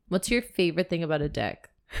What's your favorite thing about a dick?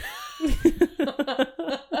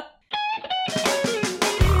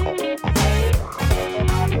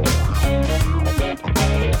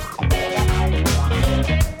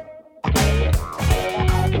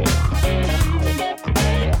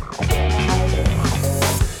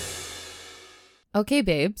 Okay,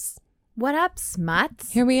 babes. What up,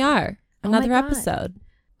 smuts? Here we are. Another God. episode.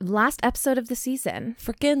 Last episode of the season.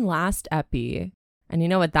 Frickin' last epi. And you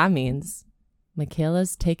know what that means?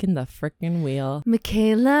 Michaela's taking the frickin' wheel.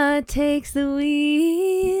 Michaela takes the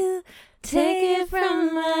wheel. Take it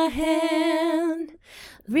from my hand.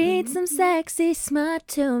 Read some sexy smut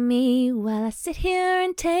to me while I sit here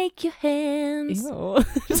and take your hands. Ew.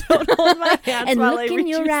 Don't hold my hands And while look I in read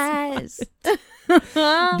your you eyes.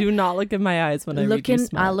 Do not look in my eyes when I read you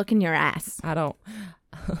smut. I'll look in your ass. I don't.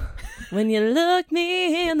 When you look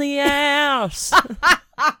me in the ass.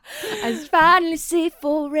 I finally see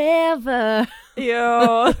forever.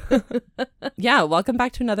 Ew. Yeah, welcome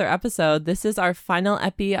back to another episode. This is our final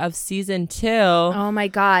epi of season 2. Oh my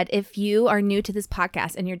God. If you are new to this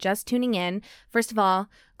podcast and you're just tuning in, first of all,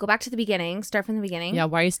 go back to the beginning. Start from the beginning. Yeah,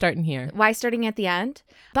 why are you starting here? Why starting at the end?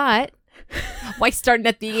 But Why starting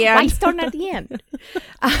at the end? why starting at the end?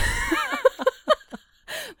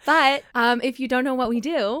 But if you don't know what we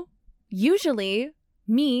do, usually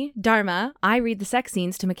me, Dharma, I read the sex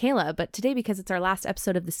scenes to Michaela. But today, because it's our last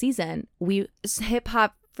episode of the season, we hip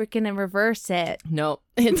hop freaking and reverse it. No,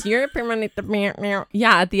 it's your permanent.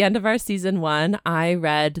 Yeah, at the end of our season 1, I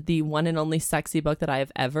read the one and only sexy book that I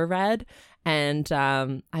have ever read. And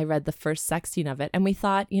I read the first sex scene of it. And we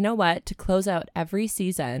thought, you know what? To close out every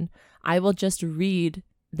season, I will just read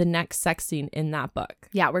the next sex scene in that book.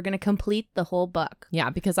 Yeah, we're going to complete the whole book. Yeah,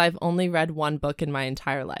 because I've only read one book in my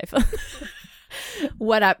entire life.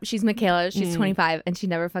 What up? She's Michaela. She's 25 and she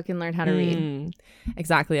never fucking learned how to read.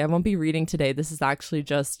 Exactly. I won't be reading today. This is actually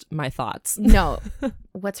just my thoughts. No.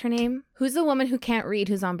 What's her name? Who's the woman who can't read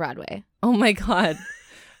who's on Broadway? Oh my God.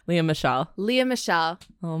 Leah Michelle. Leah Michelle.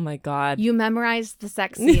 Oh my God. You memorized the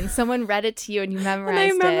sex scene. Someone read it to you and you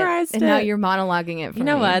memorized memorized it. And now you're monologuing it for You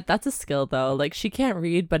know me. what? That's a skill though. Like she can't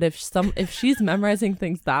read, but if she's memorizing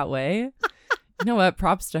things that way, you know what?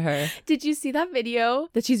 Props to her. Did you see that video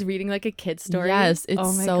that she's reading like a kid's story? Yes, it's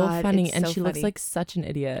Oh my so God, funny. it's And so she looks funny. like such an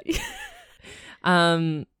idiot.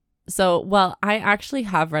 Well, I actually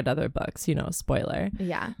have read other books, spoiler.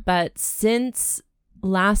 Yeah. But since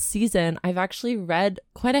last season, I've actually read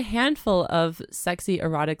quite a handful of sexy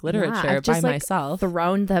erotic literature I've just, by myself.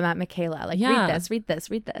 Thrown them at Michaela. Like, Yeah. read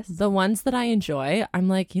this. The ones that I enjoy, I'm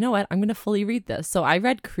like, you know what? I'm going to fully read this. So I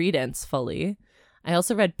read Credence fully. I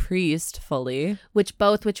also read Priest fully. Which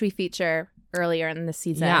we feature earlier in the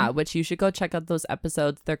season. Yeah, which you should go check out those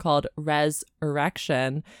episodes. They're called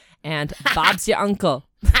Resurrection and Bob's Your Uncle.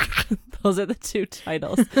 Those are the 2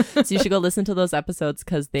 titles. So you should go listen to those episodes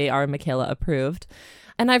because they are Michaela approved.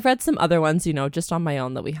 And I've read some other ones, just on my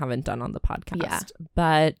own that we haven't done on the podcast. Yeah.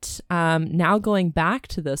 But now going back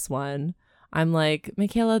to this one, I'm like,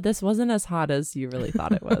 Michaela, this wasn't as hot as you really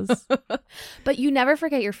thought it was. But you never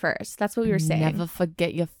forget your first. That's what we were saying. Never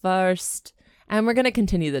forget your first. And we're going to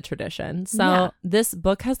continue the tradition. So Yeah. This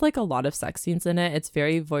book has like a lot of sex scenes in it. It's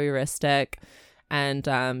very voyeuristic. And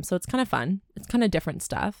so it's kind of fun. It's kind of different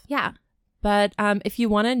stuff. Yeah. But if you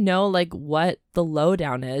want to know like what the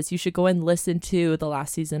lowdown is, you should go and listen to the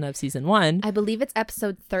last season of season 1. I believe it's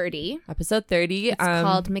episode 30. Episode 30. It's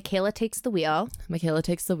called Michaela Takes the Wheel. Michaela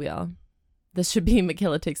Takes the Wheel. This should be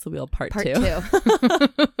Michaela Takes the Wheel part 2.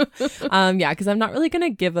 Yeah, because I'm not really going to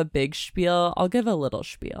give a big spiel. I'll give a little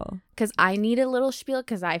spiel. Because I need a little spiel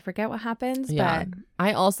because I forget what happens. Yeah. But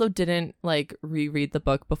I also didn't like reread the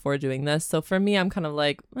book before doing this. So for me, I'm kind of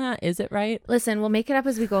like, is it right? listen, we'll make it up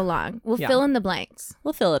as we go along. We'll Yeah. fill in the blanks.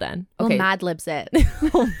 We'll fill it in. We'll Okay. Mad Libs it.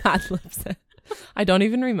 We'll Mad Libs it. I don't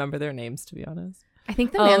even remember their names, to be honest. I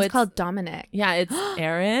think the Oh, man's it's- called Dominic. Yeah, it's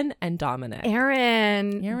Aaron and Dominic.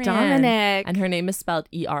 Aaron. Aaron. Dominic. And her name is spelled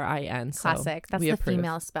Erin. So Classic. That's we the approve.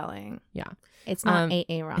 female spelling. Yeah. It's not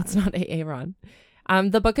Aaron. It's not Aaron.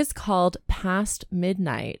 The book is called Past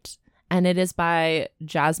Midnight, and it is by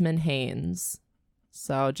Jasmine Haynes.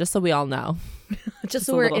 So just so we all know. Just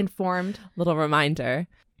a so we're little- informed. Little reminder.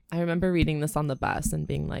 I remember reading this on the bus and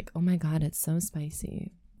being like, oh my God, it's so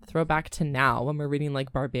spicy. Throwback to now when we're reading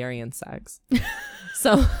like barbarian sex.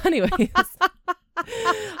 So anyways,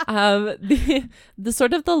 the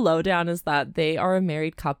sort of the lowdown is that they are a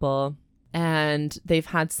married couple and they've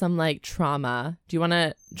had some like trauma. Do you want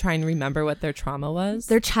to try and remember what their trauma was?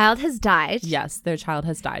 Their child has died. Yes, their child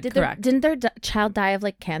has died. Didn't Correct. their child die of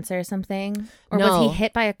like cancer or something? Or No. was he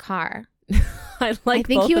hit by a car? I like. I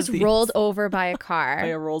think both he of was these. rolled over by a car. by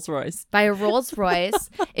a Rolls Royce. By a Rolls Royce.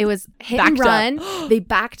 It was hit Backed and up. run. They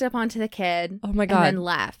backed up onto the kid. Oh my And God. then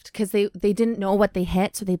left because they didn't know what they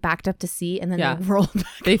hit, so they backed up to see, and then Yeah. they rolled back.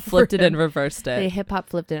 They flipped it over and him. reversed They it. hip hop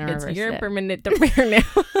flipped it and It's reversed your it. permanent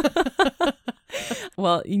now.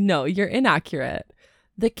 Well, no, you're inaccurate.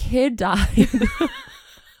 The kid died.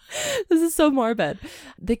 This is so morbid.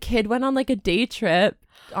 The kid went on like a day trip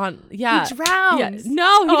on He drowned. Yeah.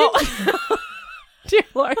 No, he Oh. didn't. Dear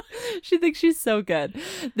Lord, she thinks she's so good.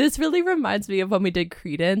 This really reminds me of when we did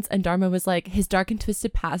Credence, and Dharma was like, his dark and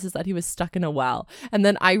twisted past is that he was stuck in a well. And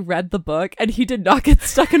then I read the book, and he did not get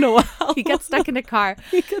stuck in a well. He got stuck in a car.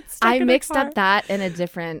 He gets stuck I in a mixed car. up that and a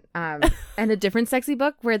different sexy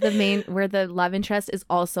book where the love interest is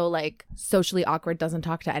also like socially awkward, doesn't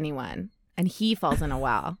talk to anyone, and he falls in a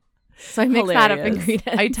well. So I mixed that up in Hilarious.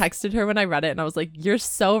 Credence. I texted her when I read it, and I was like, "You're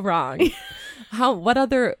so wrong. What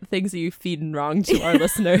other things are you feeding wrong to our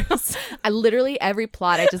listeners?" I literally every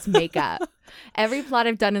plot I just make up. Every plot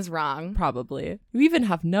I've done is wrong. Probably. We even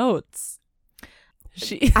have notes.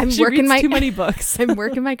 I'm she working reads too many books. I'm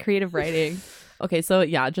working my creative writing. Okay, so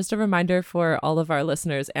yeah, just a reminder for all of our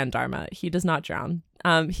listeners and Dharma, he does not drown.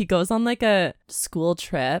 He goes on like a school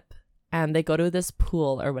trip, and they go to this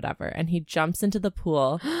pool or whatever, and he jumps into the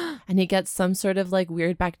pool and he gets some sort of like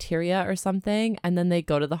weird bacteria or something, and then they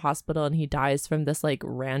go to the hospital and he dies from this like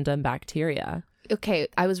random bacteria. Okay,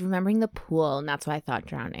 I was remembering the pool, and that's why I thought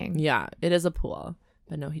drowning. Yeah, it is a pool.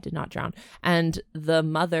 But no, he did not drown. And the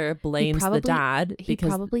mother blames the dad He because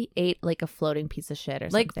probably ate like a floating piece of shit or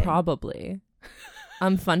like something. probably.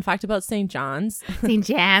 Fun fact about St. John's. St.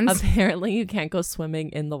 John's. Apparently you can't go swimming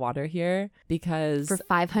in the water here because For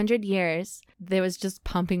 500 years, there was just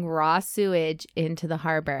pumping raw sewage into the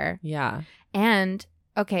harbor. yeah. And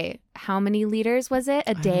okay, how many liters was it a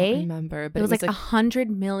I don't day? remember, but It was like 100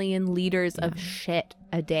 million liters of shit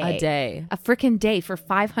a day. a day. A freaking day for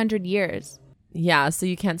 500 years. Yeah, so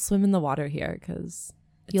you can't swim in the water here because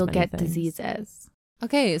You'll get diseases.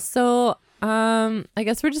 Okay, so I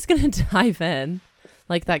guess we're just gonna dive in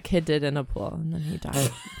like that kid did in a pool and then he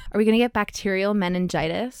died. Are we going to get bacterial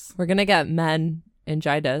meningitis? We're gonna get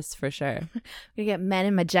meningitis for sure. We're going to get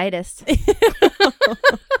meningitis.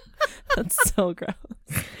 That's so gross.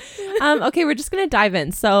 Okay, we're just gonna dive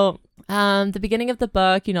in. So the beginning of the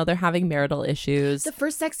book, you know, they're having marital issues. The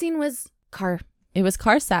first sex scene was car. It was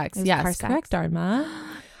car sex. It was Yes, car sex. correct, Dharma.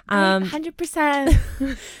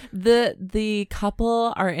 100%. The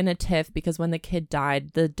couple are in a tiff because when the kid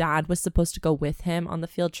died, the dad was supposed to go with him on the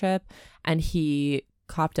field trip, and he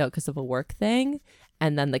copped out because of a work thing,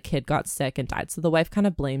 and then the kid got sick and died. So the wife kind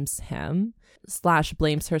of blames him /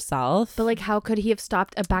 blames herself. But like, how could he have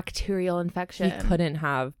stopped a bacterial infection? He couldn't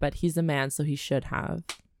have, but he's a man, so he should have.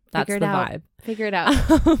 That's Figure it the out. vibe. Figure it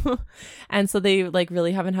out. And so they like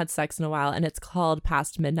really haven't had sex in a while, and it's called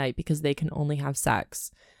past midnight because they can only have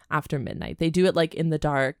sex after midnight. They do it like in the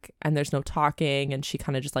dark and there's no talking, and she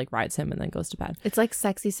kind of just like rides him and then goes to bed. It's like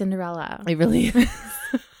sexy Cinderella. It really is.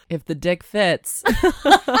 If the dick fits.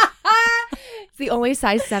 It's the only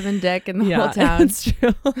size 7 dick in the whole town. It's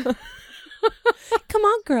true. Come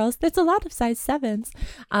on, girls. There's a lot of size 7s.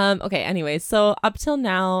 Okay, anyway, so up till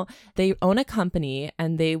now, they own a company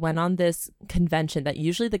and they went on this convention that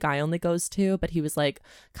usually the guy only goes to, but he was like,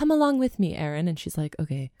 come along with me, Erin. And she's like,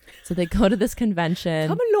 okay. So they go to this convention.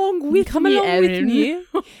 Come along with me.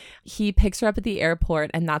 He picks her up at the airport,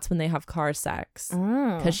 and that's when they have car sex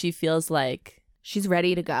because she feels like she's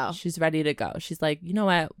ready to go. she's ready to go. She's like, you know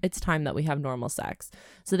what? It's time that we have normal sex.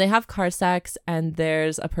 So they have car sex, and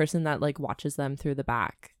there's a person that like watches them through the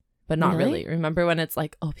back, but not really. Remember when it's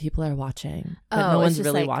like, oh, people are watching, but no it's one's just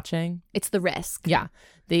really like- watching? It's the risk. Yeah.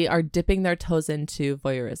 They are dipping their toes into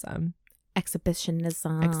voyeurism.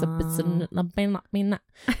 Exhibitionism.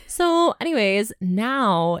 So anyways,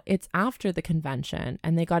 now it's after the convention,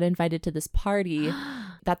 and they got invited to this party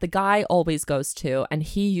that the guy always goes to, and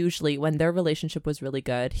he usually, when their relationship was really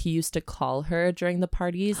good, he used to call her during the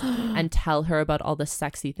parties and tell her about all the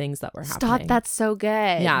sexy things that were happening. Stop. That's so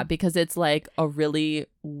good. Yeah, because it's like a really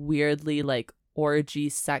weirdly like orgy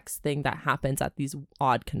sex thing that happens at these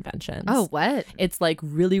odd conventions. Oh, what? It's like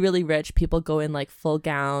really, really rich. People go in like full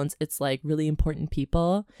gowns. It's like really important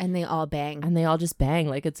people, And they all bang. and they all just bang.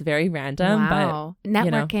 Like it's very random, Wow.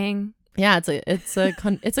 Networking. but yeah,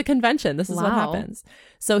 it's a convention. This is what Wow. happens.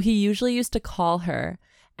 So he usually used to call her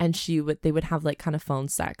and they would have like kind of phone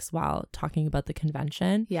sex while talking about the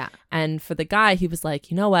convention. Yeah. And for the guy, he was like,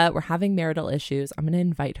 you know what? We're having marital issues. I'm going to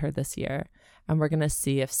invite her this year and we're going to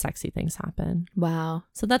see if sexy things happen. Wow.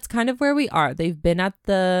 So that's kind of where we are. They've been at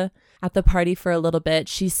the party for a little bit.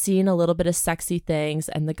 She's seen a little bit of sexy things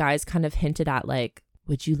and the guy's kind of hinted at like,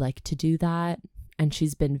 would you like to do that? And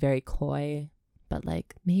she's been very coy, but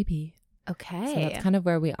like maybe. Okay. So that's kind of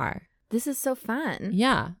where we are. This is so fun.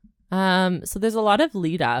 Yeah. So there's a lot of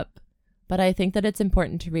lead up, but I think that it's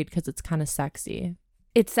important to read because it's kind of sexy.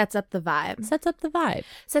 It sets up the vibe. Sets up the vibe.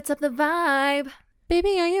 Sets up the vibe.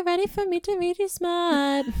 Baby, are you ready for me to read you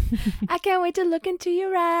smut? I can't wait to look into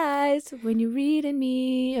your eyes when you're reading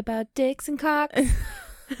me about dicks and cocks.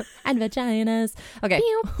 And vaginas. Okay,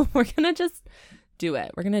 Pew. we're going to just do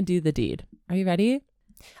it. We're going to do the deed. Are you ready?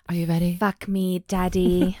 Are you ready? Fuck me,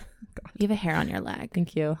 daddy. You have a hair on your leg.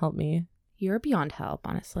 Thank you. Help me. You're beyond help,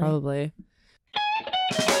 honestly. Probably.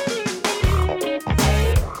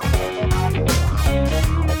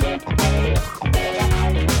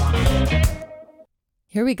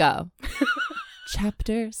 Here we go.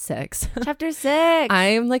 Chapter 6. Chapter 6.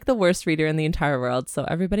 I'm like the worst reader in the entire world, so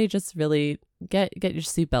everybody just really get your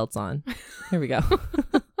seatbelts on. Here we go.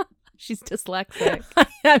 She's dyslexic. I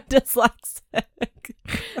am dyslexic.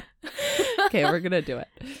 Okay, we're going to do it.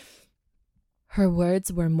 Her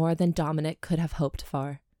words were more than Dominic could have hoped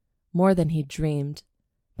for, more than he dreamed.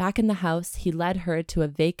 Back in the house, he led her to a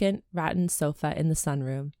vacant rattan sofa in the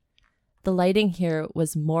sunroom. The lighting here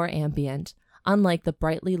was more ambient, unlike the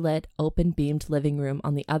brightly lit, open-beamed living room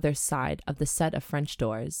on the other side of the set of French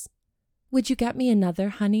doors. Would you get me another,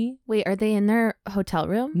 honey? Wait, are they in their hotel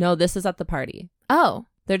room? No, this is at the party. Oh.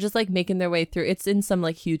 They're just like making their way through. It's in some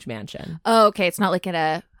like huge mansion. Oh, okay. It's not like at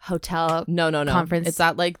a hotel. No. Conference. It's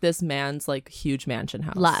at like this man's like huge mansion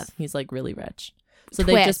house. Love. He's like really rich. So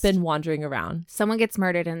Twist. they've just been wandering around. Someone gets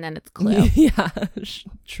murdered and then it's Clue. Yeah,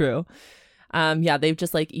 true. Yeah, they've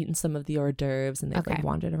just like eaten some of the hors d'oeuvres and they've Okay. like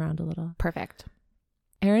wandered around a little. Perfect.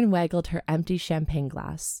 Erin waggled her empty champagne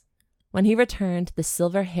glass. When he returned, the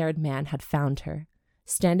silver-haired man had found her.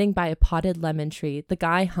 Standing by a potted lemon tree, the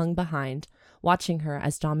guy hung behind, watching her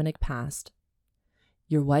as Dominic passed.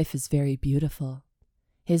 Your wife is very beautiful.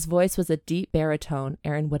 His voice was a deep baritone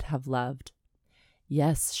Erin would have loved.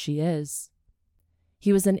 Yes, she is.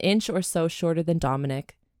 He was an inch or so shorter than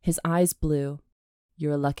Dominic, his eyes blue.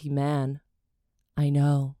 You're a lucky man. I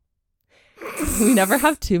know. We never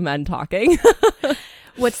have two men talking.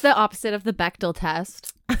 What's the opposite of the Bechdel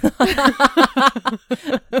test?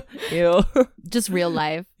 Ew. Just real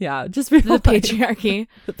life. Yeah, just real The life. patriarchy.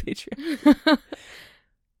 The patriarchy.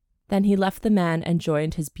 Then he left the man and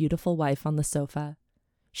joined his beautiful wife on the sofa.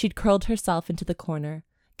 She'd curled herself into the corner,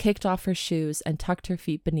 kicked off her shoes, and tucked her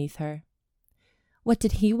feet beneath her. What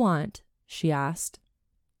did he want? She asked.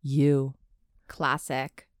 You.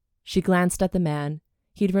 Classic. She glanced at the man.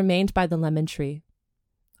 He'd remained by the lemon tree.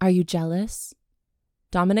 Are you jealous?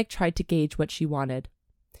 Dominic tried to gauge what she wanted.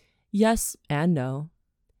 Yes and no.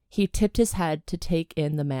 He tipped his head to take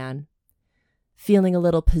in the man. Feeling a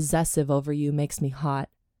little possessive over you makes me hot.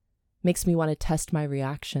 Makes me want to test my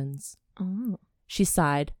reactions. Oh. She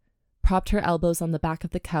sighed, propped her elbows on the back of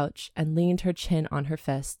the couch, and leaned her chin on her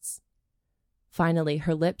fists. Finally,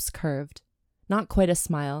 her lips curved. Not quite a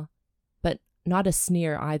smile, but not a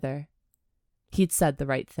sneer either. He'd said the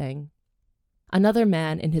right thing. Another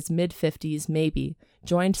man in his mid-50s, maybe,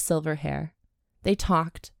 joined Silverhair. They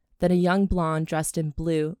talked. Then a young blonde dressed in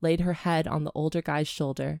blue laid her head on the older guy's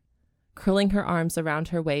shoulder. Curling her arms around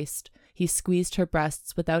her waist, he squeezed her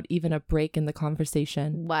breasts without even a break in the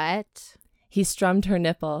conversation. What? He strummed her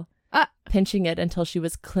nipple, pinching it until she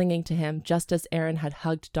was clinging to him just as Erin had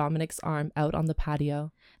hugged Dominic's arm out on the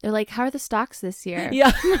patio. They're like, how are the stocks this year?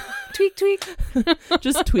 Yeah. Tweak, tweak.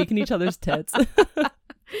 Just tweaking each other's tits.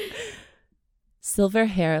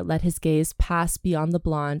 Silverhair let his gaze pass beyond the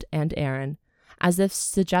blonde and Erin, as if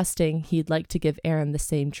suggesting he'd like to give Erin the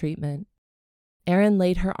same treatment. Erin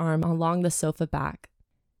laid her arm along the sofa back.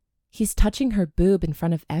 He's touching her boob in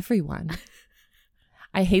front of everyone.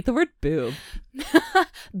 I hate the word boob.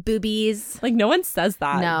 Boobies. Like, no one says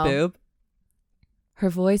that, No. boob. Her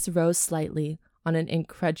voice rose slightly on an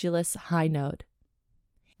incredulous high note.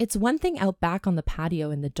 It's one thing out back on the patio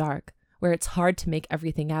in the dark, where it's hard to make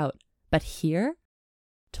everything out. But here?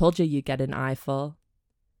 Told you you'd get an eyeful.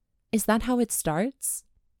 Is that how it starts?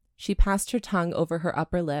 She passed her tongue over her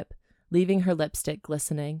upper lip, leaving her lipstick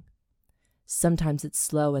glistening. Sometimes it's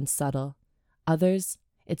slow and subtle. Others,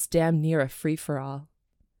 it's damn near a free-for-all.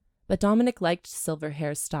 But Dominic liked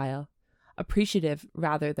Silverhair's style, appreciative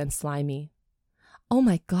rather than slimy. Oh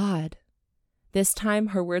my God. This time,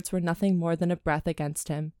 her words were nothing more than a breath against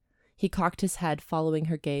him. He cocked his head, following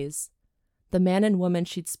her gaze. The man and woman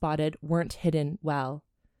she'd spotted weren't hidden well.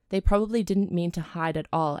 They probably didn't mean to hide at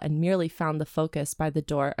all and merely found the focus by the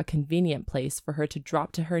door a convenient place for her to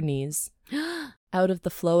drop to her knees, out of the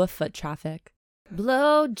flow of foot traffic.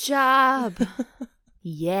 Blow job.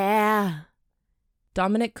 Yeah.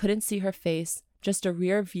 Dominic couldn't see her face, just a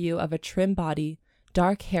rear view of a trim body,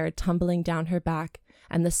 dark hair tumbling down her back,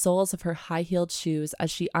 and the soles of her high-heeled shoes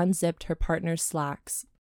as she unzipped her partner's slacks.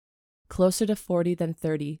 Closer to 40 than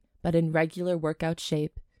 30, but in regular workout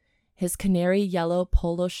shape, his canary yellow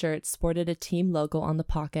polo shirt sported a team logo on the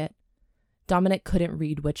pocket. Dominic couldn't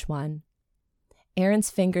read which one. Aaron's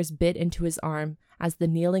fingers bit into his arm as the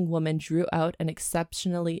kneeling woman drew out an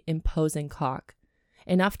exceptionally imposing cock,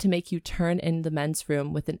 enough to make you turn in the men's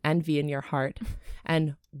room with an envy in your heart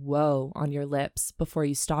and whoa on your lips before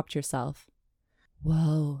you stopped yourself.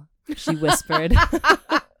 Whoa, she whispered.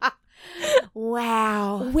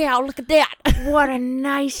 Wow. Wow, look at that. What a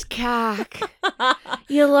nice cock.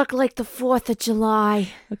 You look like the 4th of July.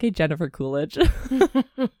 Okay, Jennifer Coolidge.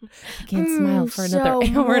 I can't smile for another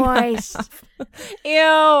so hour moist. and a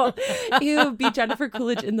half. Ew, be Jennifer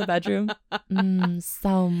Coolidge in the bedroom.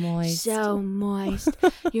 So moist. So moist.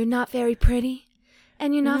 You're not very pretty,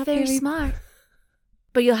 and you're not very smart.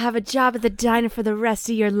 But you'll have a job at the diner for the rest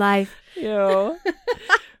of your life. Ew.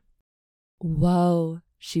 Whoa,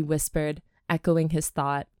 she whispered, echoing his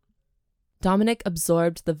thought. Dominic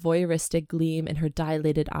absorbed the voyeuristic gleam in her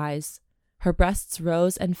dilated eyes. Her breasts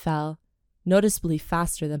rose and fell, noticeably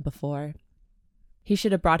faster than before. He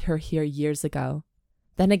should have brought her here years ago.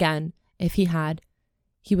 Then again, if he had,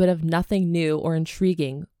 he would have nothing new or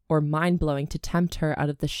intriguing or mind-blowing to tempt her out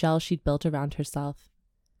of the shell she'd built around herself.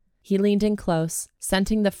 He leaned in close,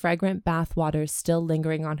 scenting the fragrant bath waters still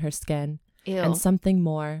lingering on her skin. Ew. And something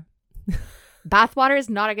more. Bathwater is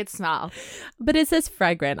not a good smell. But it says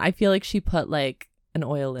fragrant. I feel like she put like an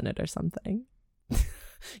oil in it or something.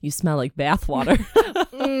 You smell like bath water.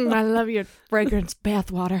 I love your fragrance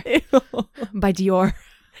bathwater. By Dior.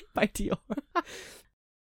 By Dior.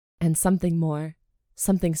 And something more.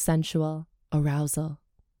 Something sensual. Arousal.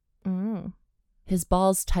 His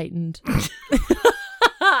balls tightened.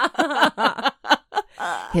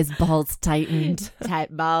 His balls tightened.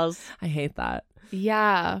 Tight balls. I hate that.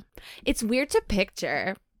 Yeah. It's weird to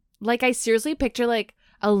picture. Like, I seriously picture, like,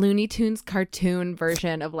 a Looney Tunes cartoon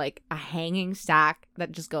version of, like, a hanging sack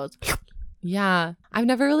that just goes... Yeah. I've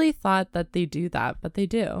never really thought that they do that, but they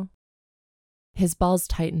do. His balls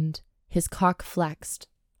tightened. His cock flexed.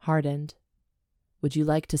 Hardened. Would you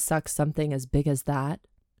like to suck something as big as that?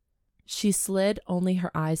 She slid only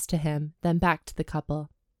her eyes to him, then back to the couple.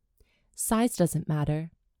 Size doesn't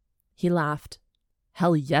matter. He laughed.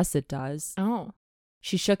 Hell yes, it does. Oh.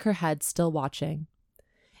 She shook her head, still watching.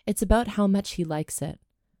 It's about how much he likes it.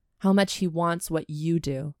 How much he wants what you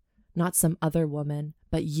do. Not some other woman,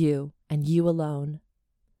 but you, and you alone.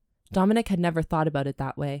 Dominic had never thought about it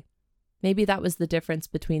that way. Maybe that was the difference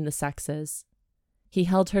between the sexes. He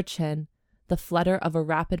held her chin, the flutter of a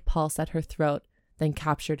rapid pulse at her throat, then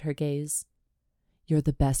captured her gaze. You're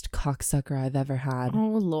the best cocksucker I've ever had.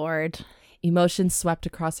 Oh, Lord. Emotions swept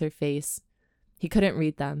across her face. He couldn't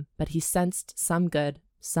read them, but he sensed some good,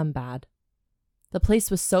 some bad. The place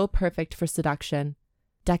was so perfect for seduction.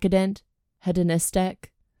 Decadent,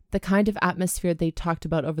 hedonistic, the kind of atmosphere they talked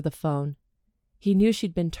about over the phone. He knew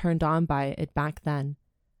she'd been turned on by it back then,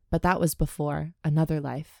 but that was before, another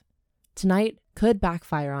life. Tonight could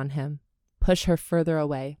backfire on him, push her further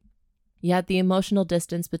away. Yet the emotional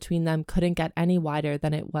distance between them couldn't get any wider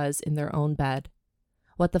than it was in their own bed.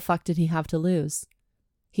 What the fuck did he have to lose?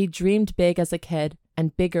 He dreamed big as a kid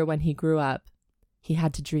and bigger when he grew up. He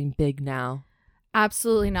had to dream big now.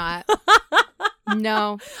 Absolutely not.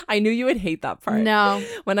 No. I knew you would hate that part. No.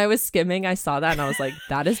 When I was skimming, I saw that and I was like,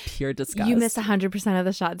 that is pure disgust. You miss 100% of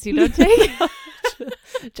the shots you don't take.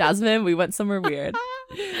 Jasmine, we went somewhere weird.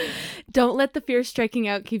 Don't let the fear of striking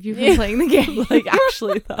out keep you from playing the game. Like,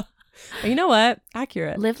 actually, though. But you know what?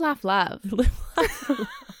 Accurate. Live, laugh, love.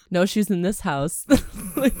 No shoes in this house.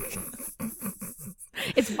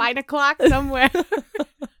 It's 9 o'clock somewhere.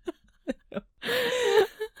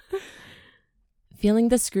 Feeling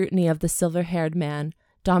the scrutiny of the silver-haired man,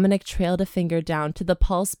 Dominic trailed a finger down to the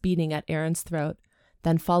pulse beating at Erin's throat,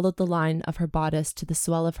 then followed the line of her bodice to the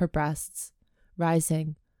swell of her breasts,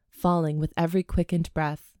 rising, falling with every quickened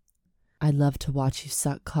breath. I'd love to watch you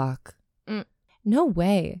suck cock. No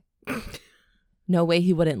way. No way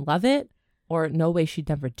he wouldn't love it, or no way she'd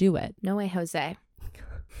never do it. No way, Jose.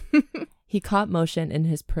 He caught motion in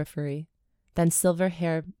his periphery. Then silver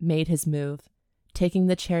hair made his move, taking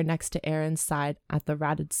the chair next to Aaron's side at the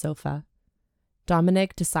ratted sofa.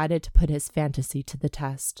 Dominic decided to put his fantasy to the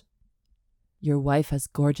test. Your wife has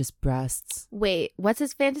gorgeous breasts. Wait, what's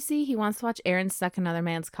his fantasy? He wants to watch Aaron suck another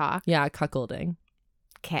man's cock. Yeah, cuckolding.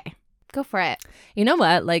 Okay, go for it. You know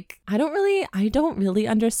what? Like, I don't really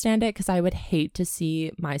understand it because I would hate to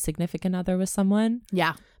see my significant other with someone.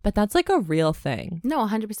 Yeah. But that's like a real thing. No,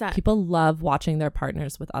 100%. People love watching their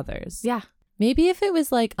partners with others. Yeah. Maybe if it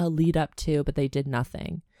was like a lead up to, but they did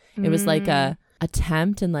nothing. It was like a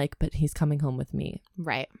attempt and like, but he's coming home with me.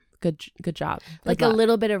 Right. Good job. Like a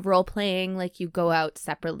little bit of role playing, like you go out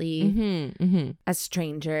separately as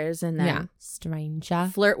strangers and then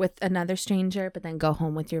stranger. flirt with another stranger, but then go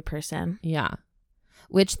home with your person. Yeah.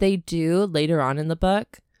 Which they do later on in the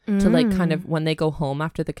book to like kind of when they go home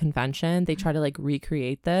after the convention, they try to like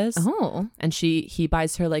recreate this. Oh. And he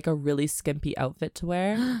buys her like a really skimpy outfit to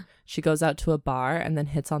wear. She goes out to a bar and then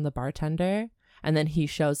hits on the bartender. And then he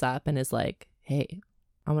shows up and is like, hey,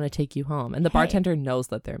 I want to take you home. And the bartender knows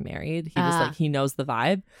that they're married. He just like, he knows the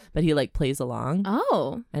vibe, but he like plays along.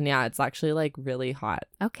 Oh. And yeah, it's actually like really hot.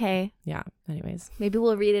 Okay. Yeah. Anyways. Maybe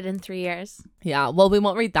we'll read it in 3 years. Yeah. Well, we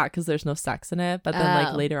won't read that because there's no sex in it. But then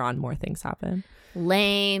like later on, more things happen.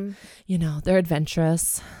 Lame. You know, they're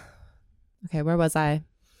adventurous. Okay. Where was I?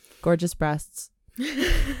 Gorgeous breasts.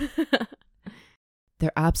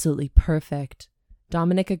 They're absolutely perfect.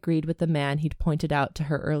 Dominic agreed with the man he'd pointed out to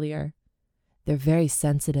her earlier. They're very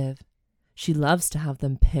sensitive. She loves to have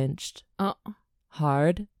them pinched. Oh.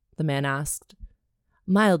 Hard? The man asked.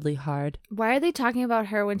 Mildly hard. Why are they talking about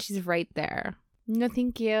her when she's right there? No,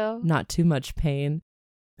 thank you. Not too much pain.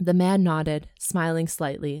 The man nodded, smiling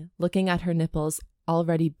slightly, looking at her nipples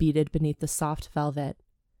already beaded beneath the soft velvet.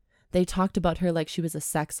 They talked about her like she was a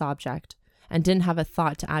sex object and didn't have a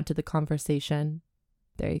thought to add to the conversation.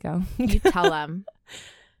 There you go. You tell them.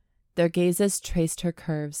 Their gazes traced her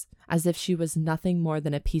curves as if she was nothing more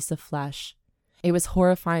than a piece of flesh. It was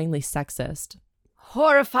horrifyingly sexist.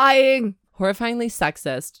 Horrifying. Horrifyingly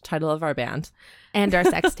sexist, title of our band. And our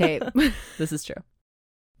sex tape. This is true.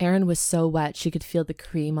 Erin was so wet she could feel the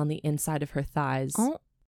cream on the inside of her thighs. Oh.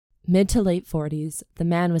 Mid to late 40s, the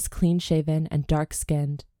man was clean-shaven and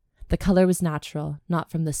dark-skinned. The color was natural, not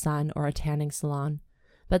from the sun or a tanning salon,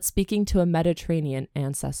 but speaking to a Mediterranean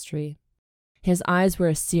ancestry. His eyes were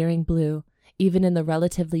a searing blue, even in the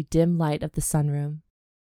relatively dim light of the sunroom.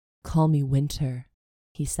 Call me Winter,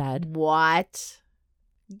 he said. What?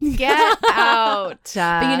 Get out.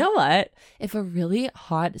 But you know what? If a really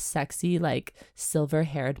hot, sexy, like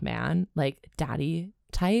silver-haired man, like daddy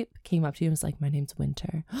type, came up to you and was like, my name's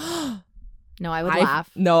Winter. No, I would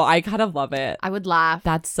laugh. No, I kind of love it. I would laugh.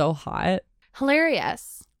 That's so hot.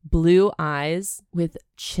 Hilarious. Blue eyes with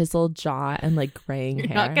chiseled jaw and like graying hair.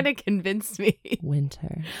 You're not going to convince me.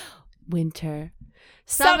 Winter. Winter.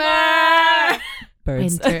 Summer!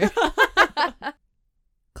 Birds. Winter.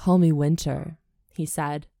 Call me Winter, he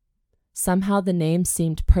said. Somehow the name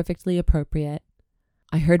seemed perfectly appropriate.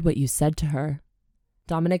 I heard what you said to her.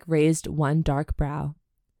 Dominic raised one dark brow.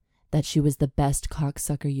 That she was the best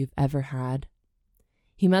cocksucker you've ever had.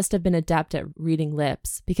 He must have been adept at reading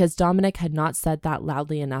lips, because Dominic had not said that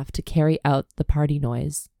loudly enough to carry out the party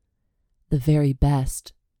noise. The very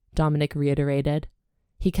best, Dominic reiterated.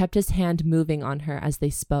 He kept his hand moving on her as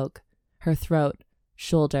they spoke, her throat,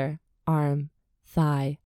 shoulder, arm,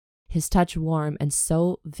 thigh, his touch warm and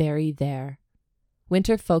so very there.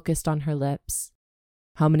 Winter focused on her lips.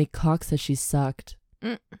 How many cocks has she sucked?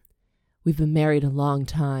 We've been married a long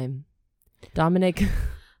time. Dominic...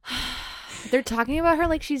 They're talking about her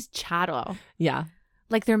like she's chattel. Yeah.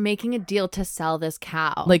 Like they're making a deal to sell this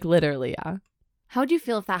cow. Like literally, yeah. How would you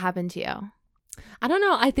feel if that happened to you? I don't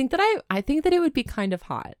know. I think that it would be kind of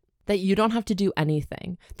hot. That you don't have to do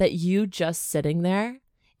anything. That you just sitting there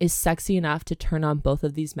is sexy enough to turn on both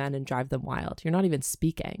of these men and drive them wild. You're not even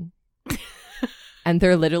speaking. And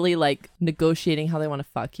they're literally like negotiating how they want to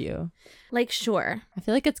fuck you. Like, sure. I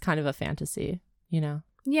feel like it's kind of a fantasy, you know?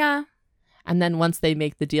 Yeah. And then once they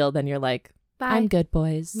make the deal, then you're like, Bye. I'm good,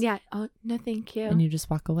 boys. Yeah. Oh, no, thank you. And you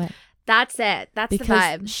just walk away. That's it. That's because the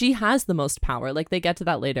vibe. She has the most power. Like they get to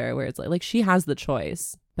that later where it's like she has the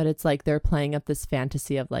choice. But it's like they're playing up this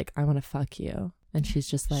fantasy of like, I want to fuck you. And she's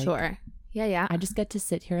just like, sure. Yeah. I just get to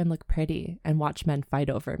sit here and look pretty and watch men fight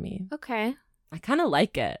over me. Okay. I kind of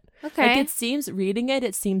like it. Okay. Like reading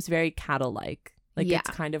it seems very cattle-like. Like Yeah.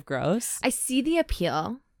 it's kind of gross. I see the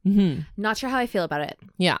appeal. Mm-hmm. Not sure how I feel about it.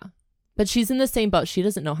 Yeah. But she's in the same boat. She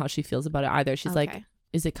doesn't know how she feels about it either. She's like, Okay.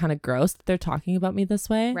 is it kind of gross that they're talking about me this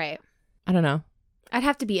way? Right. I don't know. I'd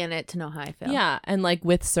have to be in it to know how I feel. Yeah. And like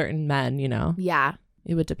with certain men, you know, Yeah.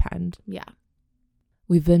 it would depend. Yeah.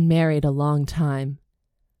 We've been married a long time.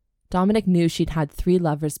 Dominic knew she'd had 3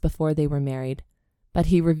 lovers before they were married, but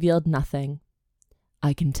he revealed nothing.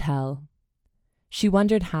 I can tell. She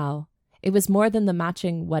wondered how. It was more than the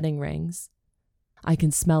matching wedding rings. I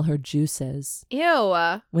can smell her juices. Ew.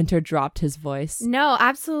 Winter dropped his voice. No,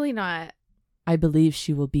 absolutely not. I believe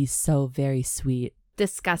she will be so very sweet.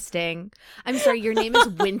 Disgusting. I'm sorry, your name is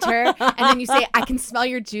Winter, and then you say, I can smell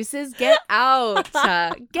your juices? Get out.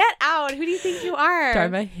 Get out. Who do you think you are?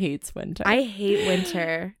 Dharma hates Winter. I hate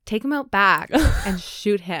Winter. Take him out back and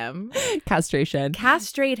shoot him. Castration.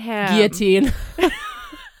 Castrate him. Guillotine.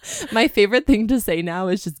 My favorite thing to say now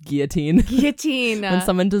is just guillotine. Guillotine. When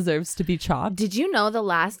someone deserves to be chopped. Did you know the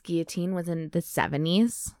last guillotine was in the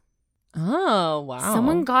 70s? Oh, wow.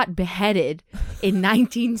 Someone got beheaded in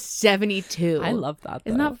 1972. I love that, though.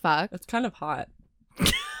 Isn't that fucked? It's kind of hot.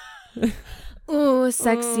 Ooh,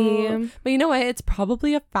 sexy. But you know what? It's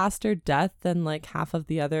probably a faster death than like half of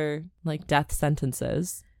the other like death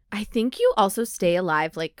sentences. I think you also stay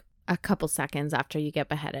alive like a couple seconds after you get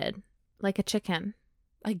beheaded. Like a chicken.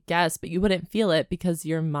 I guess, but you wouldn't feel it because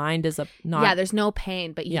your mind is not... Yeah, there's no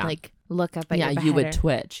pain, but you like look up at your beheader. You would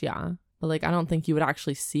twitch, yeah. But like, I don't think you would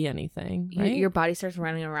actually see anything, right? Your body starts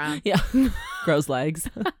running around. Yeah. Grows legs.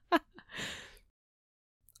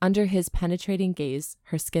 Under his penetrating gaze,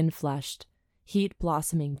 her skin flushed, heat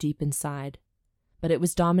blossoming deep inside. But it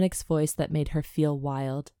was Dominic's voice that made her feel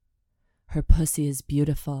wild. Her pussy is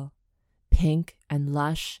beautiful, pink and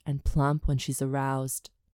lush and plump when she's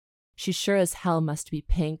aroused. She sure as hell must be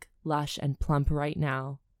pink, lush, and plump right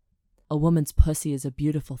now. A woman's pussy is a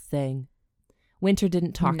beautiful thing. Winter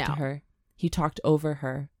didn't talk to her. He talked over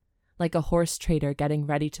her, like a horse trader getting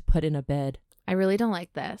ready to put in a bid. I really don't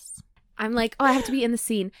like this. I'm like, oh, I have to be in the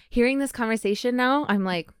scene. Hearing this conversation now, I'm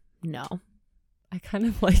like, no. I kind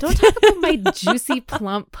of like... Don't talk about my juicy,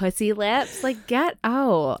 plump pussy lips. Like, get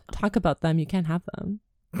out. Talk about them. You can't have them.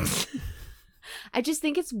 I just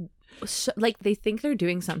think it's... like, they think they're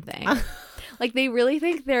doing something. Like, they really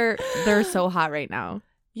think they're so hot right now.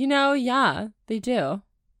 You know, yeah, they do.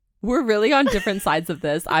 We're really on different sides of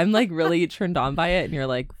this. I'm like really turned on by it, and you're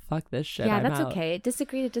like, "Fuck this shit." Yeah, I'm that's out. okay.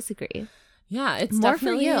 Disagree to disagree. Yeah, it's more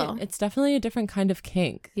definitely for you. It's definitely a different kind of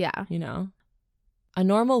kink. Yeah, you know, a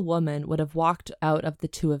normal woman would have walked out of the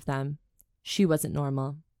two of them. She wasn't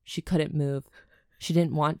normal. She couldn't move. She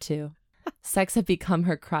didn't want to. Sex had become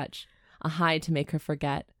her crutch, a high to make her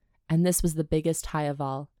forget, and this was the biggest high of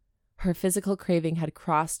all. Her physical craving had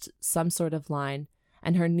crossed some sort of line.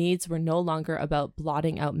 And her needs were no longer about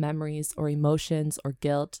blotting out memories or emotions or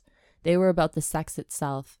guilt. They were about the sex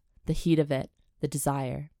itself, the heat of it, the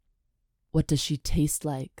desire. What does she taste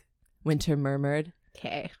like? Winter murmured.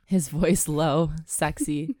 Okay. His voice low,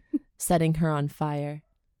 sexy, setting her on fire.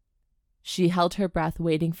 She held her breath,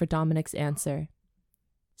 waiting for Dominic's answer.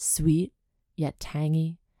 Sweet, yet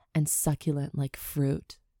tangy, and succulent like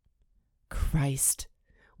fruit. Christ.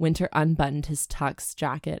 Winter unbuttoned his tux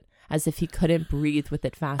jacket, as if he couldn't breathe with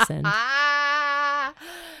it fastened.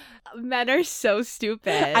 Men are so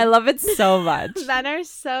stupid. I love it so much. Men are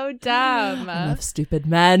so dumb. I love stupid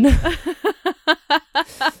men.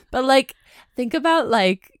 But like, think about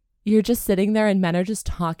like, you're just sitting there and men are just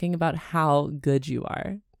talking about how good you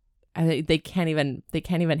are. And they can't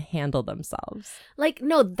even handle themselves. Like,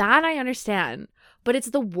 no, that I understand. But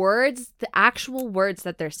it's the words, the actual words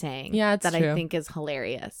that they're saying that true. I think is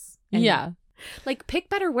hilarious. And yeah. Like, pick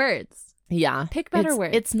better words. Yeah. Pick better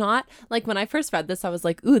words. It's not, like, when I first read this, I was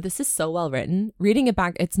like, ooh, this is so well written. Reading it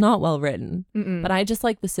back, it's not well written. Mm-mm. But I just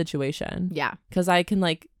like the situation. Yeah. Because I can,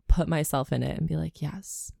 like, put myself in it and be like,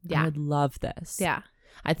 yes, yeah. I would love this. Yeah.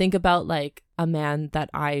 I think about, like, a man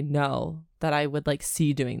that I know that I would, like,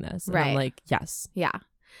 see doing this. And I'm like, yes. Yeah.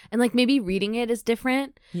 And like maybe reading it is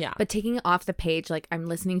different. Yeah. But taking it off the page, like I'm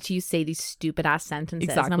listening to you say these stupid ass sentences.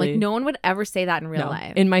 Exactly. And I'm like, no one would ever say that in real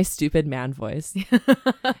life. In my stupid man voice.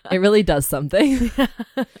 It really does something.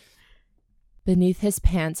 Beneath his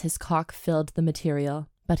pants, his cock filled the material,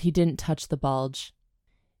 but he didn't touch the bulge.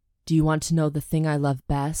 Do you want to know the thing I love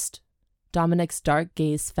best? Dominic's dark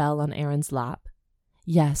gaze fell on Erin's lap.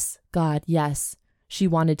 Yes, God, yes. She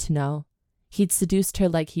wanted to know. He'd seduced her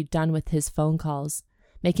like he'd done with his phone calls,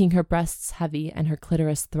 making her breasts heavy and her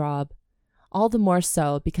clitoris throb. All the more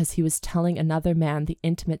so because he was telling another man the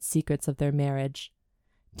intimate secrets of their marriage.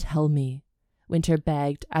 Tell me, Winter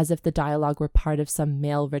begged, as if the dialogue were part of some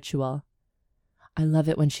male ritual. I love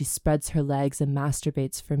it when she spreads her legs and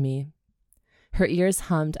masturbates for me. Her ears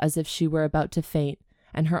hummed as if she were about to faint,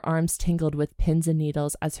 and her arms tingled with pins and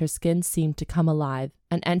needles as her skin seemed to come alive,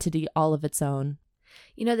 an entity all of its own.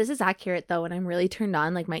 You know, this is accurate, though. When I'm really turned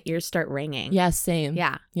on, like my ears start ringing. Yeah, same.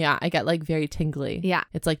 Yeah. Yeah, I get like very tingly. Yeah.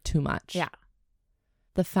 It's like too much. Yeah.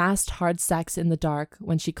 The fast, hard sex in the dark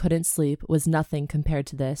when she couldn't sleep was nothing compared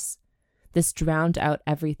to this. This drowned out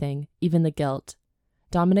everything, even the guilt.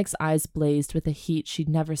 Dominic's eyes blazed with a heat she'd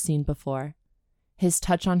never seen before. His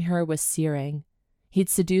touch on her was searing. He'd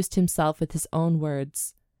seduced himself with his own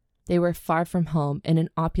words. They were far from home in an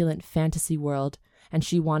opulent fantasy world, and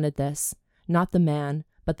she wanted this. Not the man,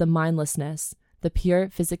 but the mindlessness, the pure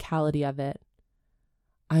physicality of it.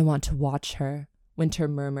 I want to watch her, Winter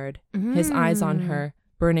murmured, his eyes on her,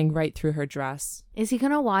 burning right through her dress. Is he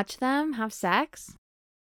gonna watch them have sex?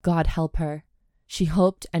 God help her. She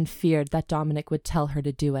hoped and feared that Dominic would tell her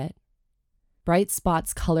to do it. Bright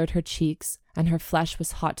spots colored her cheeks, and her flesh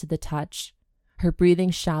was hot to the touch. Her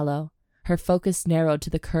breathing shallow, her focus narrowed to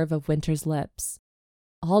the curve of Winter's lips.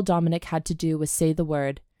 All Dominic had to do was say the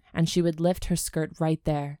word, and she would lift her skirt right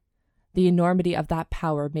there. The enormity of that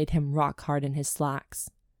power made him rock hard in his slacks.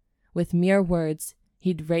 With mere words,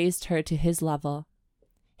 he'd raised her to his level.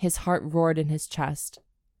 His heart roared in his chest.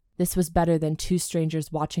 This was better than two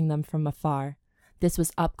strangers watching them from afar. This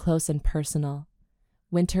was up close and personal.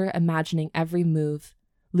 Winter imagining every move,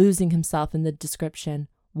 losing himself in the description,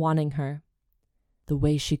 wanting her. The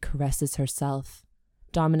way she caresses herself.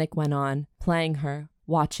 Dominic went on, playing her,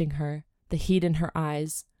 watching her, the heat in her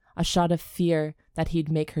eyes, a shot of fear that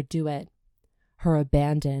he'd make her do it. Her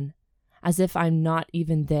abandon, as if I'm not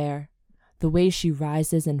even there. The way she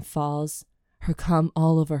rises and falls, her cum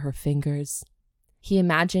all over her fingers. He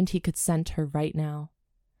imagined he could scent her right now.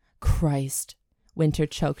 Christ, Winter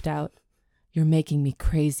choked out. You're making me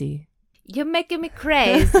crazy. You're making me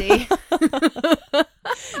crazy.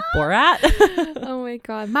 Borat? Oh my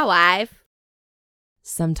God. My wife.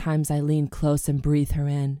 Sometimes I lean close and breathe her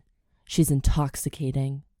in. She's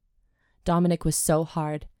intoxicating. Dominic was so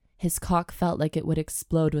hard, his cock felt like it would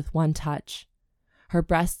explode with one touch. Her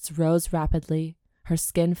breasts rose rapidly, her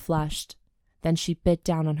skin flushed. Then she bit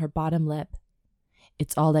down on her bottom lip.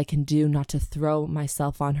 It's all I can do not to throw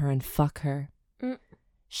myself on her and fuck her.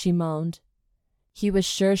 She moaned. He was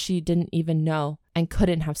sure she didn't even know and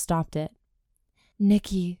couldn't have stopped it.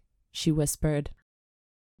 Nikki, she whispered.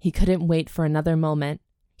 He couldn't wait for another moment.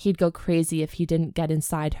 He'd go crazy if he didn't get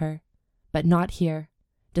inside her. But not here.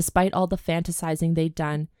 Despite all the fantasizing they'd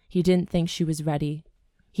done, he didn't think she was ready.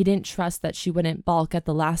 He didn't trust that she wouldn't balk at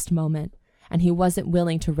the last moment, and he wasn't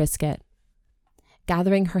willing to risk it.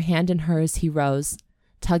 Gathering her hand in hers, he rose,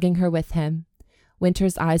 tugging her with him.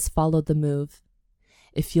 Winter's eyes followed the move.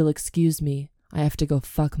 If you'll excuse me, I have to go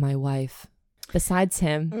fuck my wife. Besides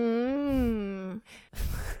him...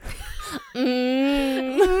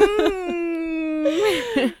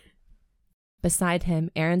 Beside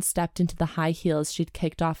him, Erin stepped into the high heels she'd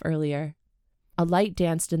kicked off earlier. A light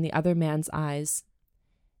danced in the other man's eyes.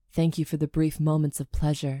 Thank you for the brief moments of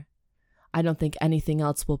pleasure. I don't think anything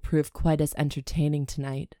else will prove quite as entertaining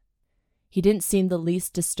tonight. He didn't seem the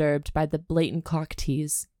least disturbed by the blatant cock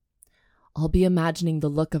tease. I'll be imagining the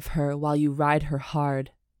look of her while you ride her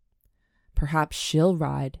hard. Perhaps she'll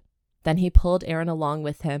ride. Then he pulled Erin along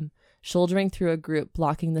with him, shouldering through a group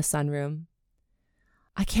blocking the sunroom.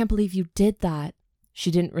 I can't believe you did that. She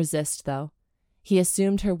didn't resist, though. He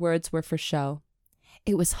assumed her words were for show.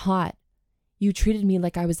 It was hot. You treated me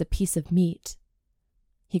like I was a piece of meat.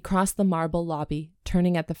 He crossed the marble lobby,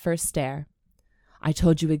 turning at the first stair. I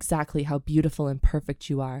told you exactly how beautiful and perfect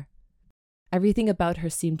you are. Everything about her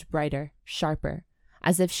seemed brighter, sharper,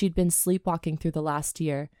 as if she'd been sleepwalking through the last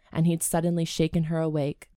year, and he'd suddenly shaken her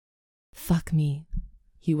awake. Fuck me,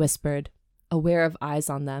 he whispered, aware of eyes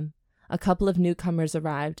on them. A couple of newcomers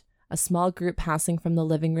arrived, a small group passing from the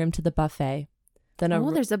living room to the buffet. Then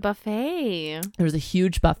there's a buffet. There was a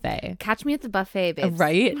huge buffet. Catch me at the buffet, babes.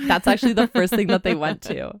 Right? That's actually the first thing that they went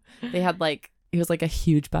to. They had it was like a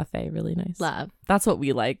huge buffet. Really nice. Love. That's what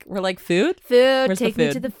we like. We're like, food? Food. Where's Take the food?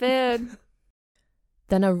 me to the food.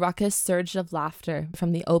 Then a ruckus surge of laughter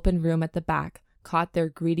from the open room at the back caught their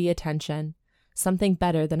greedy attention. Something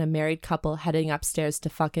better than a married couple heading upstairs to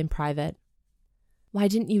fuck in private. Why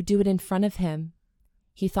didn't you do it in front of him?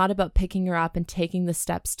 He thought about picking her up and taking the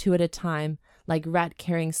steps two at a time, like Rhett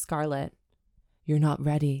carrying Scarlet. You're not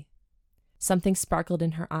ready. Something sparkled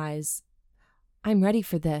in her eyes. I'm ready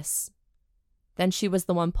for this. Then she was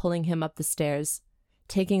the one pulling him up the stairs,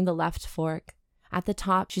 taking the left fork. At the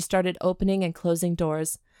top, she started opening and closing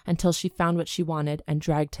doors until she found what she wanted and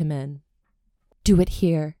dragged him in. Do it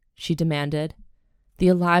here, she demanded. The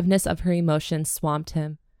aliveness of her emotions swamped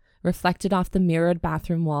him, reflected off the mirrored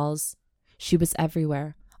bathroom walls. She was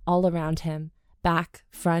everywhere, all around him, back,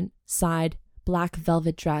 front, side, Black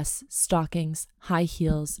velvet dress, stockings, high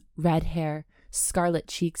heels, red hair, scarlet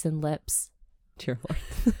cheeks and lips. Dear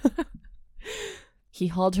Lord. He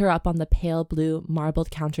hauled her up on the pale blue marbled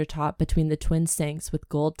countertop between the twin sinks with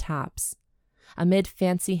gold taps. Amid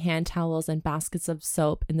fancy hand towels and baskets of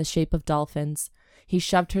soap in the shape of dolphins, he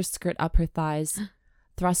shoved her skirt up her thighs,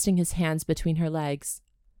 thrusting his hands between her legs.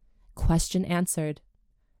 Question answered.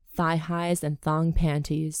 Thigh highs and thong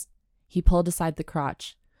panties. He pulled aside the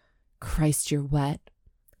crotch. Christ, you're wet.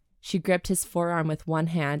 She gripped his forearm with one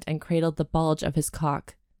hand and cradled the bulge of his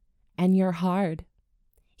cock. And you're hard.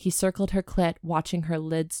 He circled her clit, watching her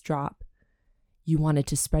lids drop. You wanted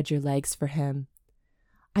to spread your legs for him.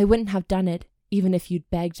 I wouldn't have done it, even if you'd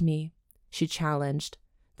begged me, she challenged,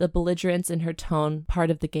 the belligerence in her tone part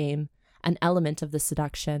of the game, an element of the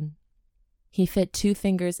seduction. He fit 2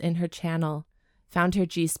 fingers in her channel, found her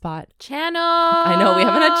G-spot. Channel! I know, we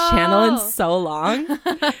haven't had channel in so long.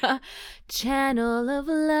 Channel of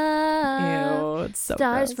love. Ew, it's so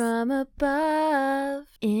Stars gross. from above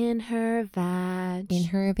in her vag. In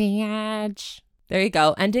her vag. There you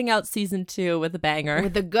go, ending out season 2 with a banger.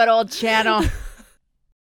 With the good old channel.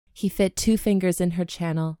 He fit 2 fingers in her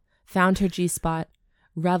channel, found her G-spot,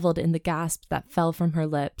 reveled in the gasp that fell from her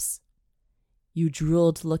lips. You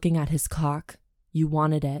drooled looking at his cock. You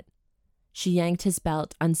wanted it. She yanked his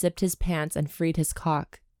belt, unzipped his pants, and freed his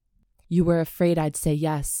cock. You were afraid I'd say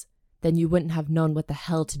yes. Then you wouldn't have known what the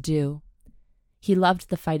hell to do. He loved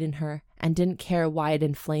the fight in her and didn't care why it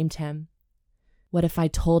inflamed him. What if I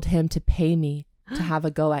told him to pay me to have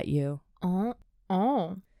a go at you?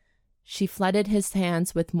 Oh. She flooded his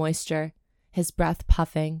hands with moisture, his breath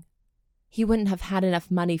puffing. He wouldn't have had enough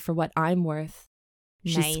money for what I'm worth.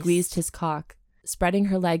 She Nice. squeezed his cock, spreading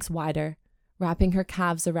her legs wider, wrapping her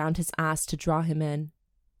calves around his ass to draw him in.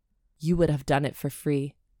 You would have done it for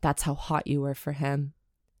free. That's how hot you were for him.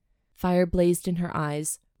 Fire blazed in her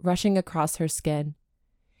eyes, rushing across her skin.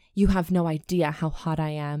 You have no idea how hot I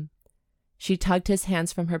am. She tugged his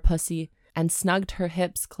hands from her pussy and snugged her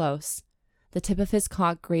hips close, the tip of his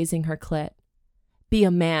cock grazing her clit. Be a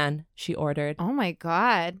man, she ordered. Oh my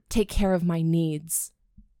God. Take care of my needs.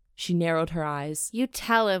 She narrowed her eyes. You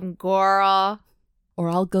tell him, girl. Or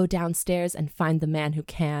I'll go downstairs and find the man who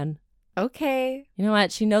can. Okay. You know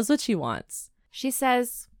what? She knows what she wants. She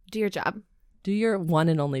says, do your job. Do your one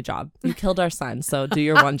and only job. You killed our son, so do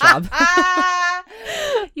your one job.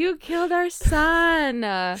 You killed our son.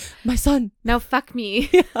 My son. Now fuck me.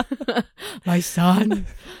 My son.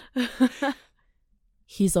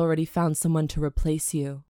 He's already found someone to replace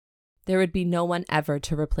you. There would be no one ever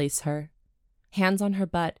to replace her. Hands on her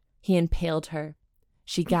butt, he impaled her.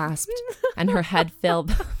 She gasped, and her head fell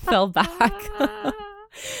back.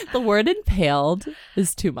 The word impaled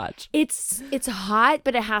is too much. It's hot,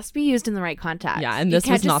 but it has to be used in the right context. Yeah, and You this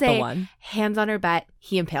can't was just not the say, one. Hands on her butt,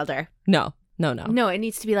 he impaled her. No. No, it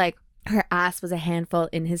needs to be like her ass was a handful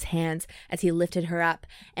in his hands as he lifted her up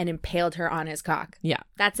and impaled her on his cock. Yeah.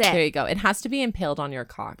 That's it. There you go. It has to be impaled on your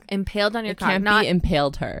cock. Impaled on your It cock. can't not be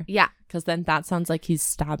impaled her. Yeah. Because then that sounds like he's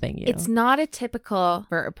stabbing you. It's not a typical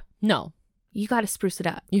verb. No. You got to spruce it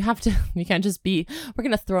up. You have to, you can't just be, we're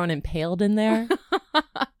going to throw an impaled in there.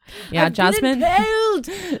 Yeah, I've been Jasmine. impaled.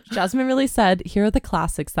 Jasmine really said, here are the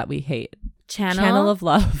classics that we hate. Channel. Channel of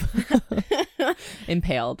Love.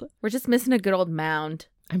 Impaled. We're just missing a good old mound.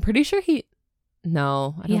 I'm pretty sure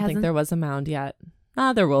no, I He don't think hasn't? there was a mound yet.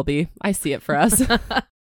 There will be. I see it for us.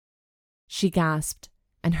 She gasped,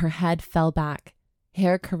 and her head fell back,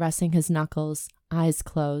 hair caressing his knuckles, eyes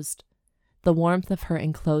closed. The warmth of her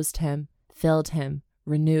enclosed him, filled him,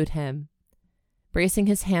 renewed him. Bracing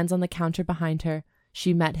his hands on the counter behind her,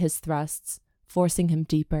 she met his thrusts, forcing him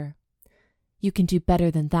deeper. You can do better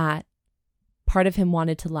than that. Part of him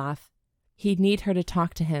wanted to laugh. He'd need her to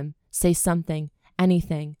talk to him, say something,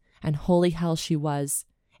 anything, and holy hell she was,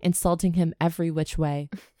 insulting him every which way.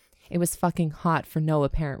 It was fucking hot for no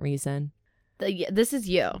apparent reason. This is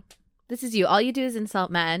you. This is you. All you do is insult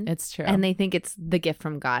men. It's true. And they think it's the gift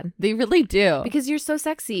from God. They really do. Because you're so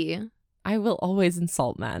sexy. I will always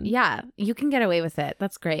insult men. Yeah. You can get away with it.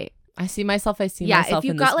 That's great. I see myself If you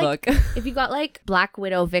in got this like book. if you got like Black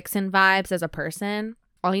Widow Vixen vibes as a person,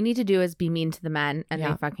 all you need to do is be mean to the men and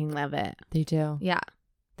Yeah. they fucking love it. They do. Yeah.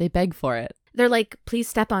 They beg for it. They're like, please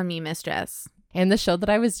step on me, mistress. And the show that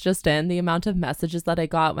I was just in, the amount of messages that I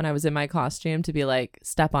got when I was in my costume to be like,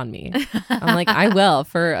 step on me. I'm like, I will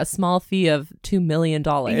for a small fee of $2 million.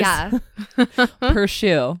 Yeah. Per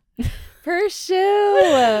shoe. For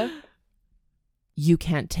sure. You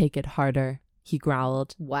can't take it harder, he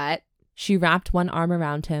growled. What? She wrapped one arm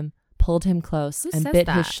around him, pulled him close, Who and says bit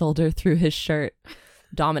his that? shoulder through his shirt.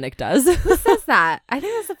 Dominic does. Who says that? I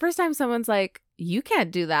think that's the first time someone's like, you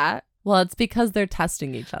can't do that. Well, it's because they're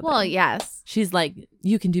testing each other. Well, yes. She's like,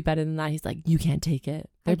 you can do better than that. He's like, you can't take it.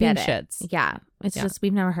 They're being shits. Yeah. It's just,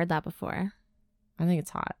 we've never heard that before. I think it's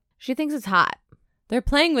hot. She thinks it's hot. They're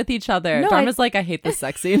playing with each other. No, Dharma's like, I hate this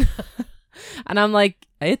sex scene. And I'm like,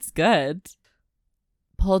 it's good.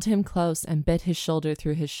 Pulled him close and bit his shoulder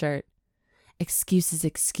through his shirt. Excuses,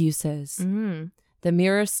 excuses. Mm. The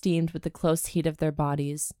mirror steamed with the close heat of their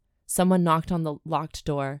bodies. Someone knocked on the locked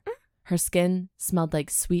door. Her skin smelled like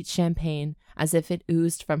sweet champagne, as if it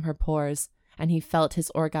oozed from her pores, and he felt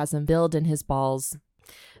his orgasm build in his balls.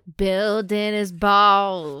 Build in his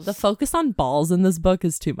balls. The focus on balls in this book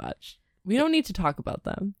is too much. We don't need to talk about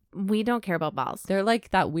them. We don't care about balls. They're like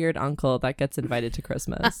that weird uncle that gets invited to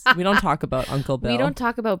Christmas. We don't talk about Uncle Bill. We don't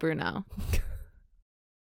talk about Bruno.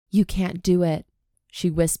 You can't do it, she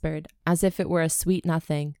whispered, as if it were a sweet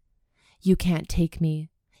nothing. You can't take me.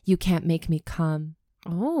 You can't make me come.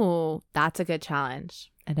 Oh, that's a good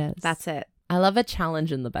challenge. It is. That's it. I love a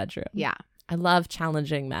challenge in the bedroom. Yeah. I love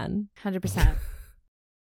challenging men. 100%.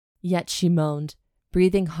 Yet she moaned,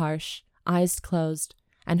 breathing harsh, eyes closed,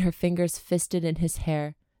 and her fingers fisted in his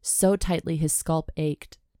hair, so tightly his scalp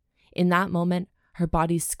ached. In that moment, her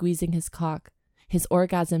body squeezing his cock, his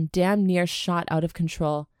orgasm damn near shot out of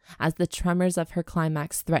control as the tremors of her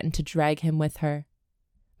climax threatened to drag him with her.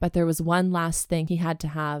 But there was one last thing he had to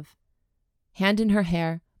have. Hand in her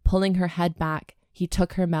hair, pulling her head back, he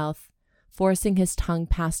took her mouth, forcing his tongue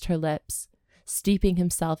past her lips, steeping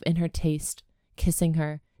himself in her taste, kissing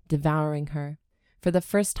her, devouring her. For the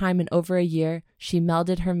first time in over a year, she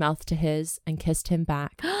melded her mouth to his and kissed him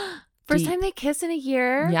back. First Deep. time they kiss in a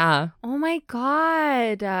year? Yeah. Oh my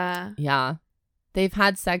God. Yeah. They've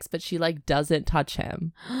had sex, but she like doesn't touch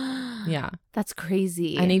him. Yeah. That's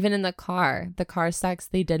crazy. And even in the car sex,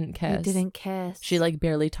 they didn't kiss. They didn't kiss. She like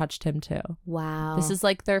barely touched him too. Wow. This is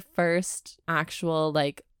like their first actual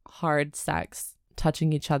like hard sex,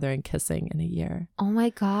 touching each other and kissing in a year. Oh my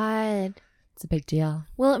God. It's a big deal.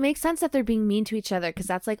 Well, it makes sense that they're being mean to each other because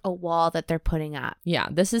that's like a wall that they're putting up. Yeah,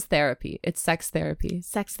 this is therapy. It's sex therapy.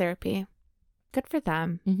 Sex therapy. Good for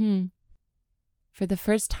them. Mm-hmm. For the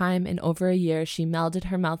first time in over a year, she melded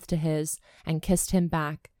her mouth to his and kissed him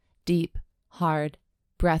back, deep, hard,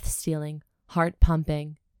 breath-stealing,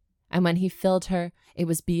 heart-pumping. And when he filled her, it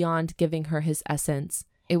was beyond giving her his essence.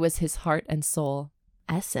 It was his heart and soul.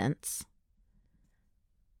 Essence.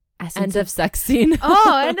 End of sex scene.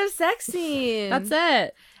 Oh, end of sex scene. That's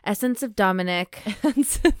it. Essence of Dominic.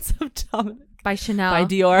 Essence of Dominic. By Chanel. By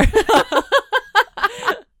Dior.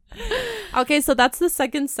 Okay, so that's the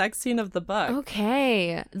second sex scene of the book.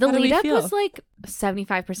 Okay. The How do we lead up feel? was like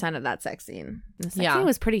 75% of that sex scene. The sex Yeah. scene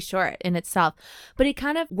was pretty short in itself, but it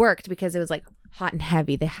kind of worked because it was like hot and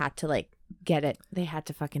heavy. They had to like get it. They had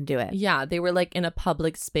to fucking do it. Yeah, they were like in a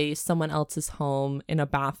public space, someone else's home, in a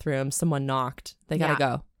bathroom, someone knocked. They gotta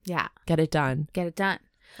go. Yeah. Get it done. Get it done.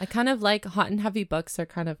 I kind of like hot and heavy books are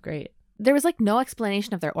kind of great. There was like no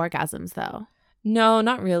explanation of their orgasms though. No,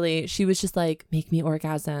 not really. She was just like, make me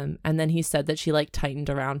orgasm. And then he said that she like tightened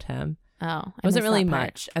around him. Oh. It wasn't really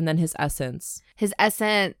much. And then his essence His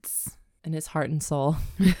essence. and his heart and soul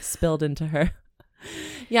spilled into her.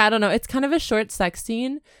 Yeah, I don't know. It's kind of a short sex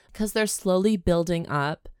scene because they're slowly building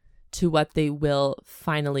up to what they will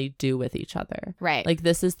finally do with each other. Right. Like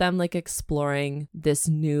this is them like exploring this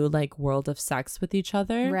new like world of sex with each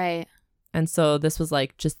other. Right. And so this was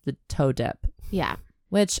like just the toe dip. Yeah.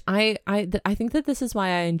 Which I think that this is why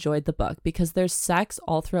I enjoyed the book, because there's sex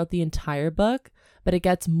all throughout the entire book, but it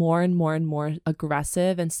gets more and more and more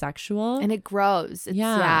aggressive and sexual. And it grows.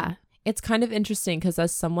 Yeah. It's kind of interesting because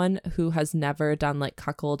as someone who has never done like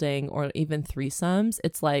cuckolding or even threesomes,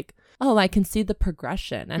 it's like, oh, I can see the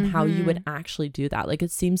progression and how you would actually do that. Like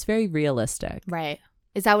it seems very realistic. Right.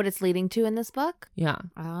 Is that what it's leading to in this book? Yeah.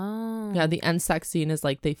 Oh. Yeah. The end sex scene is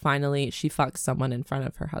like she fucks someone in front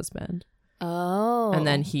of her husband. Oh. And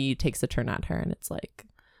then he takes a turn at her and it's like.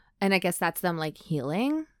 And I guess that's them like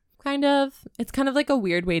healing? Kind of. It's kind of like a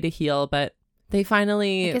weird way to heal, but they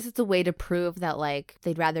finally. I guess it's a way to prove that like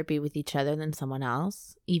they'd rather be with each other than someone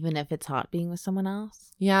else, even if it's hot being with someone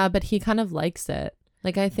else. Yeah, but he kind of likes it.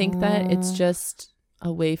 Like I think that it's just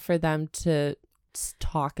a way for them to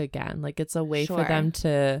talk again. Like it's a way for them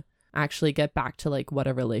to actually get back to like what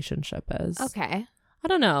a relationship is. Okay. I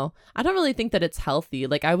don't know. I don't really think that it's healthy.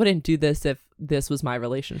 Like I wouldn't do this if this was my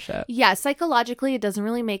relationship. Yeah, psychologically it doesn't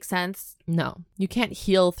really make sense. No, you can't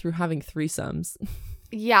heal through having threesomes.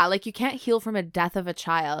 Yeah, like you can't heal from a death of a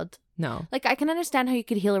child. No. Like I can understand how you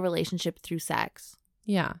could heal a relationship through sex.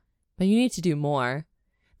 Yeah, but you need to do more.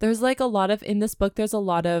 There's like a lot of, in this book, there's a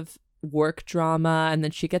lot of work drama, and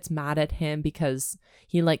then she gets mad at him because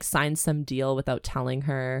he like signed some deal without telling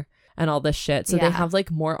her and all this shit. So they have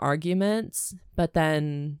like more arguments, but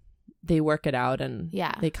then they work it out and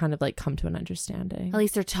they kind of like come to an understanding. At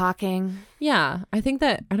least they're talking. Yeah. I think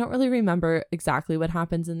that I don't really remember exactly what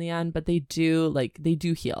happens in the end, but they do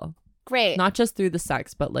heal. Great. Not just through the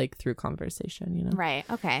sex, but like through conversation, you know? Right.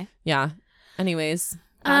 Okay. Yeah. Anyways,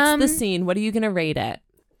 that's the scene. What are you going to rate it?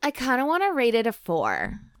 I kind of want to rate it a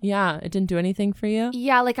 4. Yeah. It didn't do anything for you?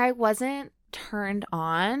 Yeah. Like I wasn't turned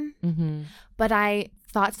on, but I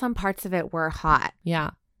thought some parts of it were hot. Yeah.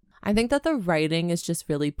 I think that the writing is just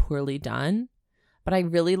really poorly done, but I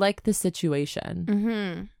really like the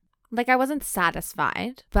situation. Like I wasn't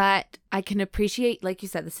satisfied, but I can appreciate, like you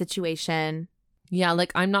said, the situation. Yeah,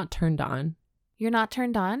 like I'm not turned on. You're not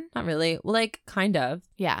turned on? Not really. Well, like kind of.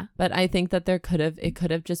 Yeah. But I think that it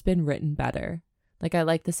could have just been written better. Like I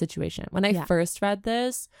like the situation. When I first read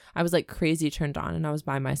this, I was like crazy turned on and I was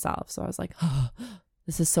by myself. So I was like, oh,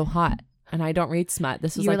 this is so hot. And I don't read smut.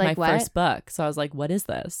 This was like my first book. So I was like, what is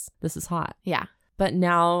this? This is hot. Yeah. But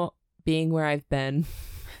now being where I've been,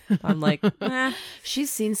 I'm like, she's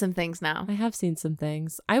seen some things now. I have seen some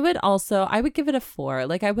things. I would give it a 4.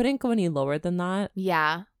 Like I wouldn't go any lower than that.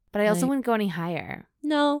 Yeah. But I also wouldn't go any higher.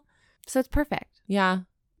 No. So it's perfect. Yeah.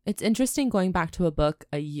 It's interesting going back to a book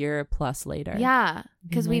a year plus later. Yeah.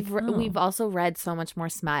 Because we've also read so much more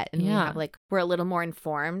smut and we're a little more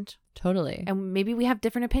informed. Totally. And maybe we have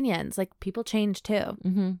different opinions. Like people change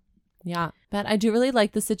too. Yeah. But I do really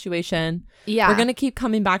like the situation. Yeah. We're going to keep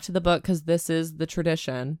coming back to the book because this is the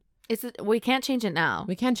tradition. We can't change it now.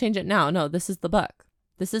 We can't change it now. No, this is the book.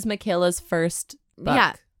 This is Michaela's first book.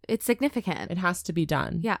 Yeah. It's significant. It has to be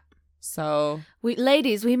done. Yeah. So.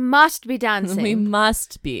 Ladies, we must be dancing. We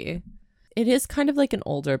must be. It is kind of like an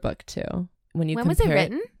older book too. When was it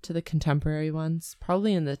written? To the contemporary ones.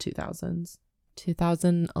 Probably in the 2000s.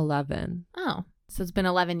 2011. Oh, so it's been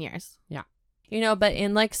 11 years. Yeah. You know, but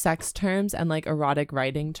in like sex terms and like erotic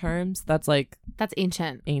writing terms, that's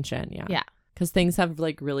ancient. Yeah. Yeah. Because things have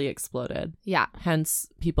like really exploded. Yeah. Hence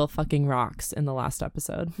people fucking rocks in the last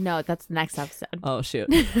episode. No, that's the next episode. Oh, shoot.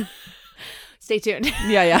 Stay tuned.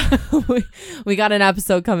 Yeah. we got an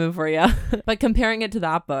episode coming for you. But comparing it to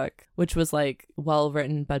that book, which was like well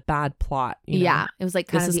written but bad plot. You know? Yeah. It was like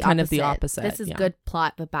kind of the opposite. This is good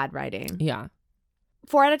plot but bad writing. Yeah.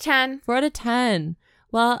 4 out of 10. 4 out of 10.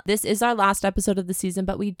 Well, this is our last episode of the season,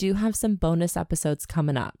 but we do have some bonus episodes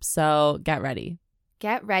coming up. So get ready.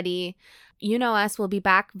 Get ready. You know us. We'll be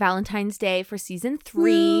back Valentine's Day for season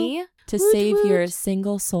 3. To save your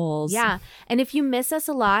single souls. Yeah. And if you miss us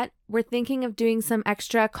a lot, we're thinking of doing some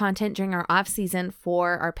extra content during our off season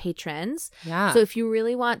for our patrons. Yeah. So if you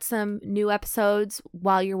really want some new episodes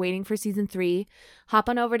while you're waiting for season 3, hop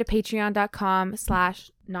on over to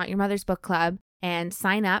patreon.com/notyourmothersbookclub and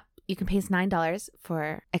sign up. You can pay us $9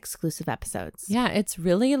 for exclusive episodes. Yeah. It's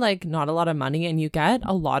really like not a lot of money and you get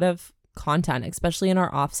a lot of content, especially in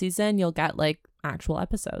our off season. You'll get like actual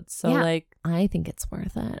episodes. So like I think it's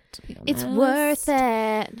worth it, to be honest. It's worth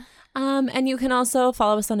it. And you can also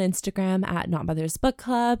follow us on Instagram at Not Mothers Book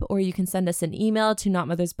Club, or you can send us an email to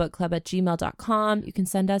notmothersbookclub@gmail.com. You can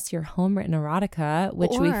send us your homewritten erotica,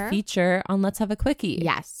 which we feature on Let's Have a Quickie.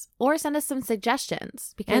 Yes. Or send us some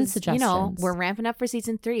suggestions because, you know, we're ramping up for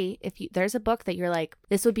season 3. If there's a book that you're like,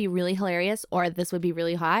 this would be really hilarious or this would be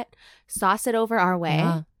really hot, sauce it over our way.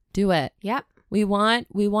 Yeah, do it. Yep. We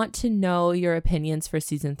want to know your opinions for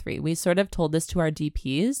season 3. We sort of told this to our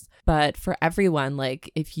DPs, but for everyone, like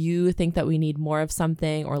if you think that we need more of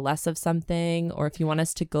something or less of something, or if you want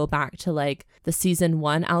us to go back to like the season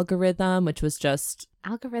 1 algorithm, which was just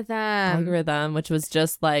which was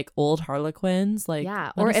just like old Harlequins, like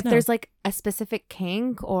or if there's like a specific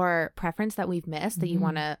kink or preference that we've missed that you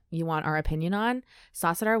want our opinion on,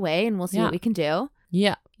 sauce it our way and we'll see what we can do.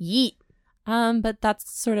 Yeah. Yeet. But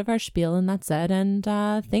that's sort of our spiel and that's it. And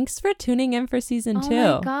thanks for tuning in for season 2.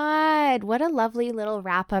 Oh my God. What a lovely little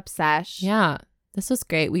wrap-up sesh. Yeah. This was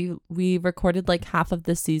great. We recorded like half of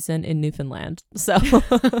this season in Newfoundland. So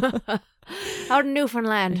out in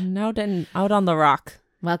Newfoundland. Out on the rock.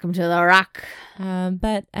 Welcome to the rock.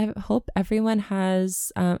 But I hope everyone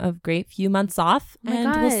has a great few months off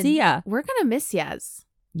and we'll see ya. We're going to miss yas.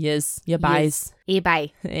 Yes, ya buys.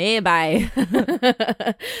 Bye. Hey, bye.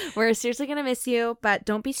 We're seriously going to miss you, but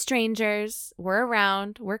don't be strangers. We're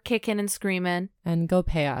around. We're kicking and screaming. And go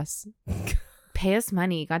pay us. Pay us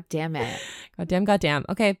money. God damn it. Goddamn.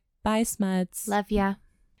 Okay, bye, Smuds. Love ya.